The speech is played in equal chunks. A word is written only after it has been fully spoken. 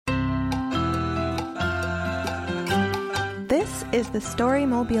is the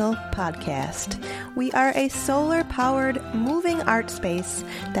Storymobile Podcast. We are a solar-powered moving art space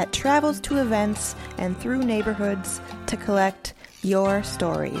that travels to events and through neighborhoods to collect your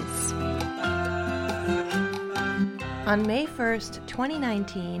stories. On May 1st,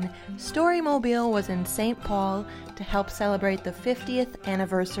 2019, Storymobile was in St. Paul to help celebrate the 50th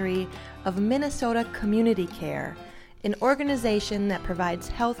anniversary of Minnesota Community Care, an organization that provides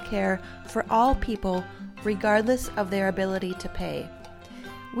health care for all people regardless of their ability to pay.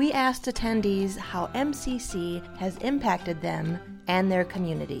 We asked attendees how MCC has impacted them and their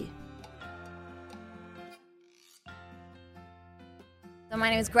community. So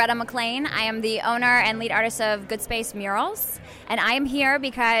my name is Greta McLean. I am the owner and lead artist of Good Space Murals. And I am here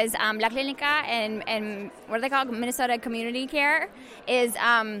because La Clinica and what are they called? Minnesota Community Care is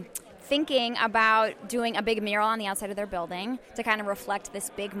thinking about doing a big mural on the outside of their building to kind of reflect this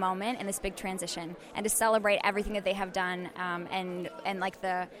big moment and this big transition and to celebrate everything that they have done and like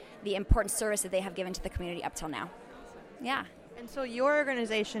the important service that they have given to the community up till now. Yeah. And so your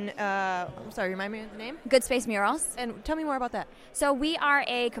organization, remind me of the name? Good Space Murals. And tell me more about that. So we are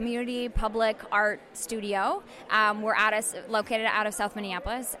a community public art studio. We're located out of South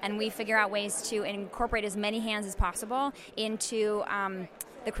Minneapolis, and we figure out ways to incorporate as many hands as possible into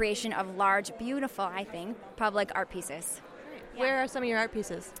the creation of large, beautiful, I think, public art pieces. Where are some of your art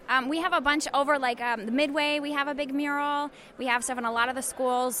pieces? We have a bunch over the Midway. We have a big mural. We have stuff in a lot of the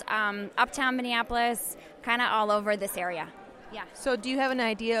schools, uptown Minneapolis, kind of all over this area. Yeah. So do you have an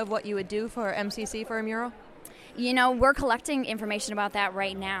idea of what you would do for MCC for a mural? You know, we're collecting information about that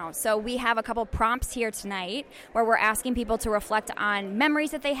right now. So we have a couple prompts here tonight where we're asking people to reflect on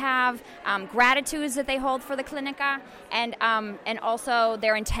memories that they have, gratitudes that they hold for the Clinica, and also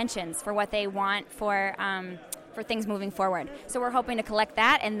their intentions for what they want for things moving forward. So we're hoping to collect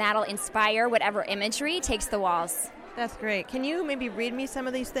that, and that'll inspire whatever imagery takes the walls. That's great. Can you maybe read me some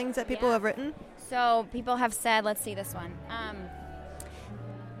of these things that people have written? So people have said, let's see this one.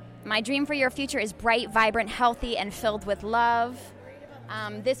 My dream for your future is bright, vibrant, healthy, and filled with love.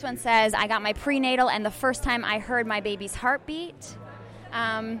 This one says, I got my prenatal and the first time I heard my baby's heartbeat.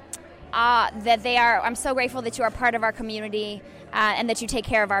 I'm so grateful that you are part of our community and that you take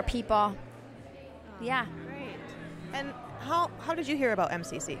care of our people. Yeah. Great. And how did you hear about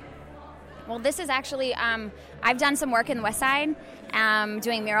MCC? Well, this is actually, I've done some work in the West Side,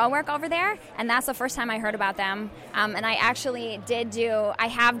 doing mural work over there, and that's the first time I heard about them. And I actually I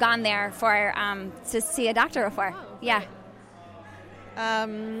have gone there to see a doctor before. Oh, yeah.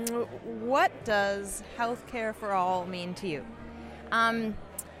 What does healthcare for all mean to you?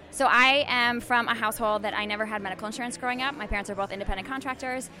 So I am from a household that I never had medical insurance growing up. My parents are both independent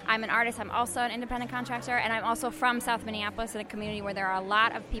contractors. I'm an artist. I'm also an independent contractor. And I'm also from South Minneapolis, in a community where there are a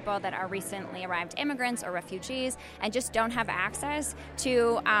lot of people that are recently arrived immigrants or refugees and just don't have access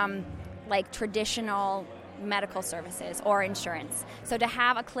to traditional medical services or insurance. So to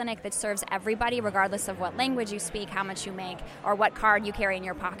have a clinic that serves everybody, regardless of what language you speak, how much you make, or what card you carry in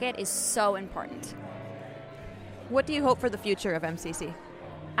your pocket, is so important. What do you hope for the future of MCC?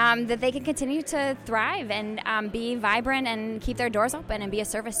 That they can continue to thrive and be vibrant and keep their doors open and be a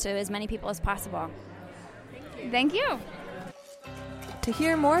service to as many people as possible. Thank you. To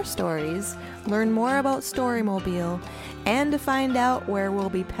hear more stories, learn more about Storymobile, and to find out where we'll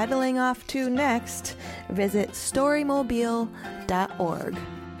be pedaling off to next, visit storymobile.org.